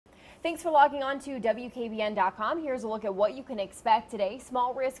Thanks for logging on to WKBN.com. Here's a look at what you can expect today.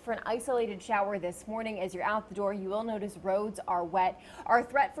 Small risk for an isolated shower this morning. As you're out the door, you will notice roads are wet. Our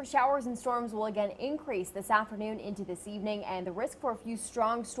threat for showers and storms will again increase this afternoon into this evening, and the risk for a few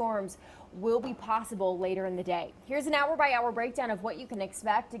strong storms will be possible later in the day. Here's an hour-by-hour breakdown of what you can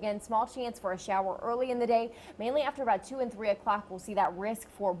expect. Again, small chance for a shower early in the day, mainly after about 2 and 3 o'clock. We'll see that risk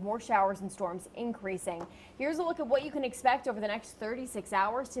for more showers and storms increasing. Here's a look at what you can expect over the next 36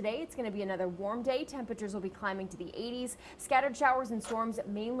 hours. Today, it's going to be another warm day. Temperatures will be climbing to the 80s. Scattered showers and storms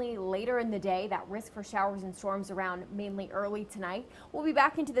mainly later in the day. That risk for showers and storms around mainly early tonight. We'll be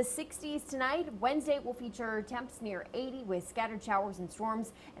back into the 60s tonight. Wednesday will feature temps near 80 with scattered showers and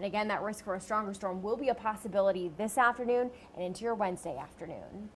storms. And again, that risk for a stronger storm will be a possibility this afternoon and into your Wednesday afternoon.